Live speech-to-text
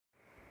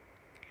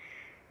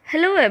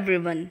Hello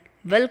everyone,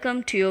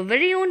 welcome to your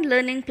very own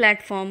learning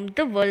platform,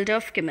 The World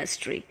of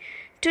Chemistry.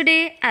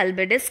 Today I'll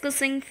be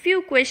discussing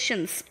few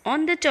questions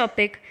on the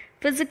topic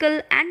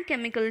physical and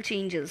chemical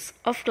changes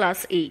of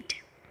class 8.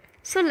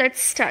 So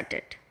let's start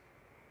it.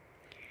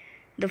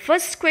 The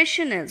first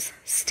question is,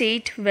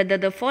 state whether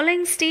the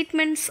following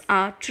statements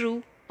are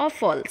true or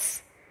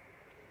false.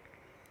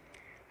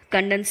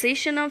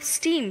 Condensation of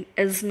steam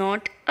is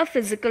not a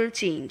physical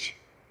change.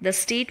 The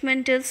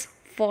statement is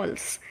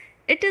false.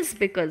 It is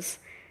because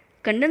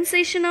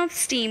condensation of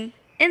steam,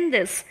 in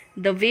this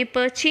the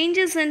vapor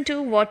changes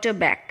into water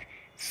back,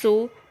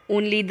 so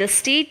only the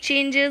state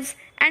changes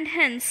and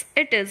hence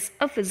it is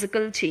a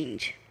physical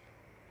change.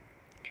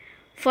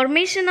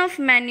 Formation of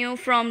manure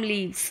from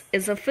leaves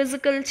is a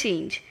physical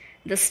change.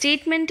 The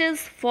statement is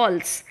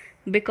false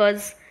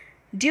because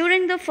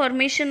during the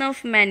formation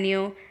of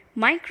manure,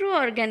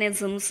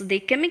 microorganisms they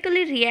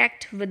chemically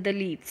react with the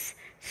leaves,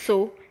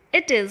 so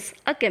it is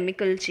a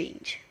chemical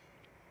change.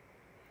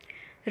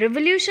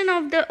 Revolution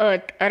of the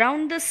earth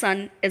around the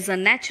sun is a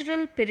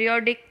natural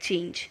periodic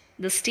change.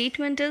 The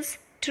statement is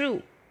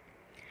true.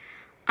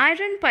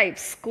 Iron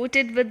pipes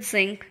coated with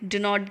zinc do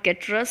not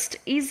get rust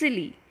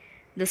easily.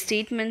 The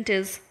statement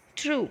is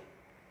true.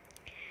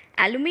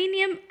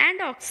 Aluminium and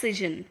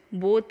oxygen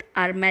both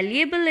are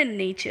malleable in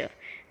nature.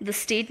 The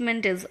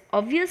statement is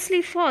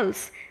obviously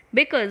false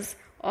because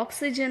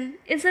oxygen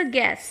is a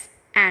gas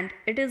and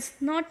it is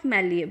not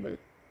malleable.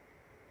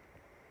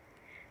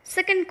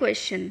 Second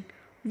question.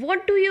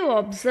 What do you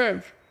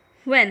observe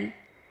when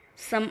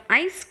some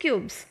ice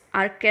cubes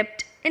are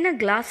kept in a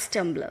glass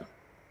tumbler?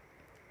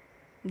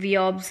 We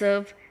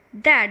observe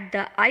that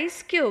the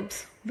ice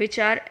cubes which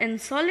are in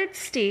solid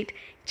state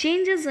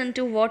changes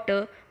into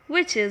water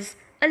which is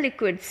a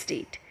liquid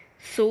state.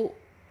 So,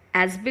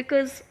 as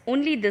because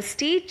only the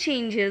state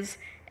changes,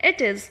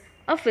 it is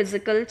a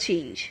physical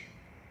change.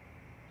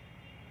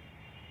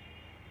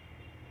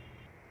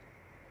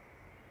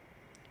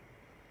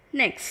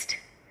 Next.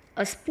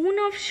 A spoon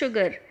of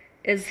sugar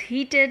is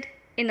heated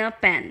in a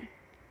pan.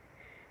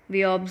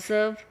 We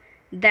observe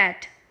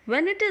that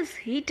when it is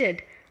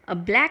heated, a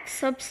black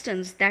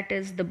substance, that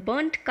is the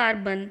burnt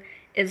carbon,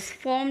 is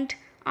formed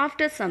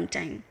after some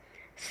time.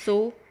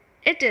 So,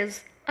 it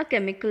is a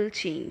chemical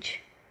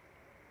change.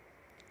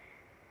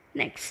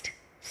 Next,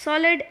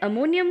 solid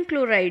ammonium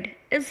chloride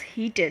is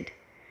heated.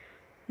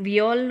 We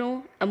all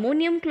know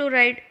ammonium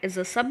chloride is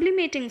a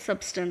sublimating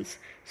substance.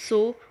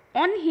 So,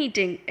 on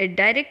heating, it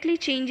directly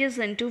changes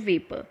into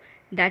vapor.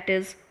 That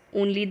is,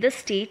 only the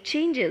state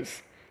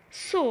changes.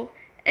 So,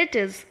 it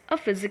is a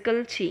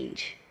physical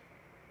change.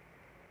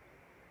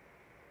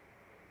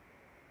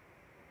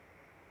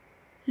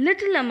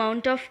 Little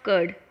amount of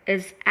curd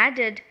is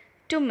added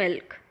to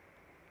milk.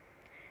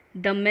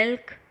 The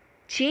milk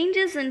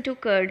changes into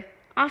curd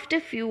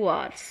after few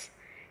hours.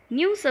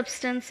 New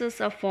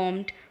substances are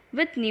formed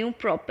with new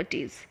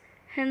properties.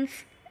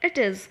 Hence, it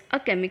is a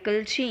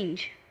chemical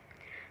change.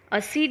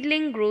 A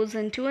seedling grows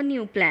into a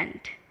new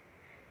plant.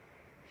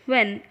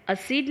 When a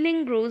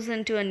seedling grows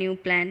into a new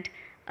plant,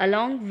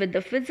 along with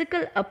the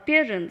physical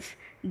appearance,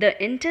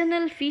 the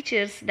internal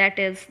features, that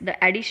is, the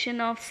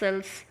addition of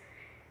cells,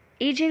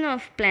 aging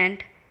of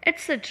plant,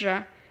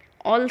 etc.,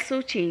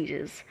 also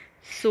changes.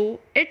 So,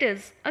 it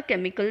is a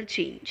chemical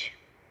change.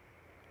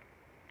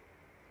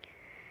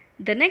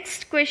 The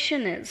next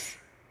question is,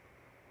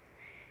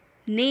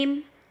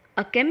 name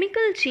a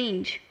chemical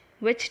change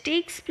which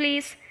takes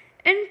place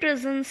in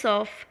presence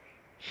of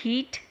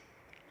heat,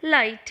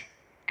 light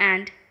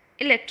and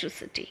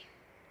electricity.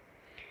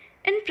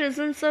 In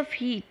presence of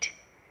heat,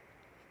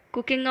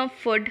 cooking of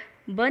food,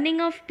 burning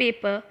of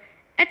paper,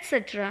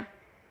 etc.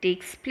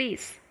 takes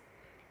place.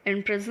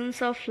 In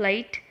presence of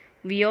light,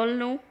 we all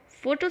know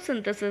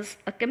photosynthesis,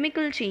 a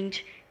chemical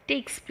change,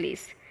 takes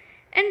place.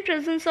 In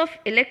presence of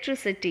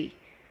electricity,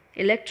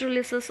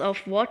 electrolysis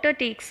of water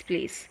takes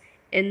place.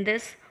 In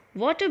this,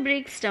 water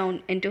breaks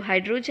down into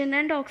hydrogen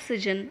and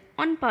oxygen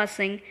on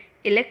passing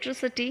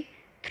electricity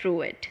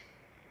through it.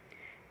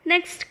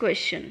 Next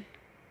question.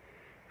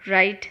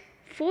 Write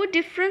 4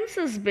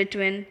 differences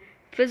between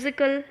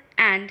physical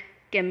and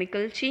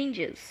chemical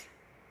changes.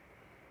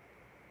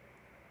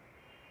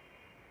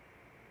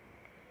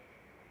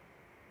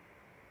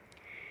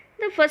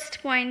 The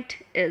first point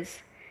is,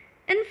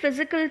 in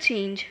physical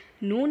change,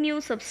 no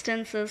new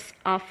substances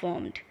are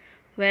formed,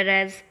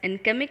 whereas in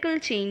chemical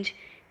change,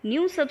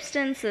 new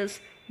substances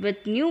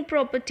with new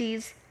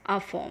properties are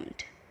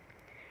formed.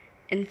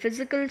 In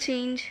physical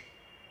change,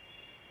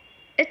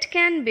 it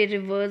can be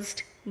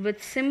reversed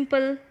with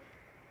simple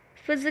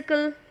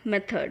physical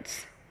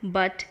methods,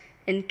 but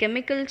in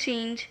chemical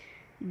change,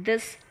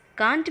 this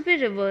can't be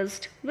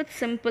reversed with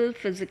simple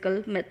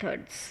physical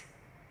methods.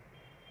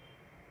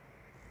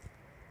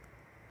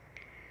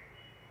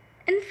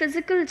 In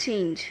physical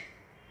change,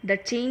 the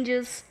change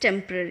is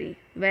temporary,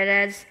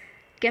 whereas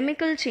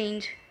chemical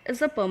change is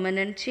a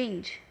permanent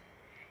change.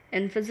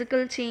 In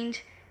physical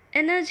change,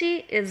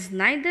 energy is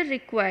neither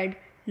required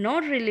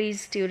nor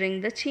released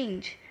during the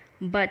change,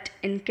 but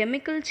in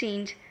chemical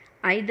change,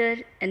 either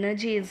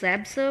energy is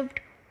absorbed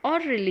or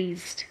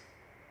released.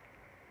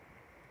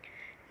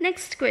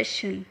 Next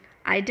question.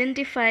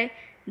 Identify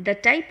the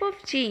type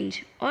of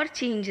change or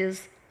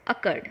changes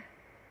occurred.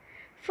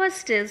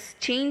 First is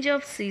change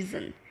of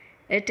season.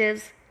 It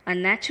is a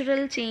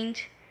natural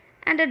change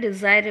and a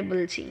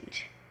desirable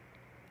change.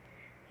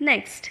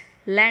 Next,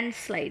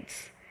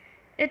 landslides.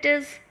 It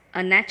is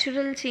a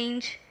natural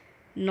change,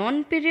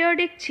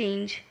 non-periodic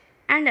change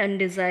and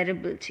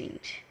undesirable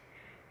change.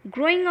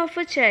 Growing of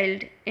a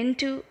child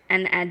into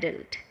an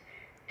adult.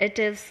 It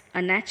is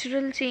a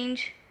natural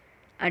change,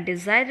 a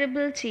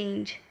desirable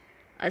change,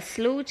 a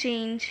slow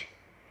change,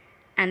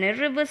 an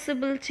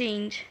irreversible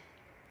change,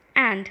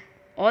 and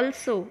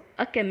also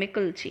a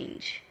chemical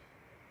change.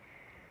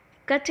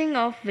 Cutting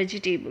off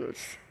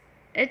vegetables.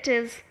 It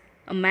is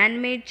a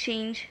man made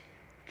change,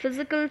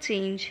 physical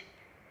change,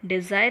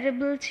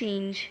 desirable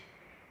change,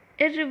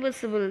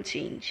 irreversible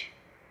change.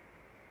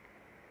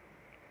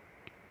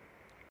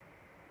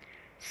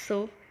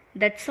 So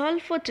that's all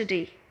for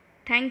today.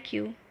 Thank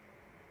you.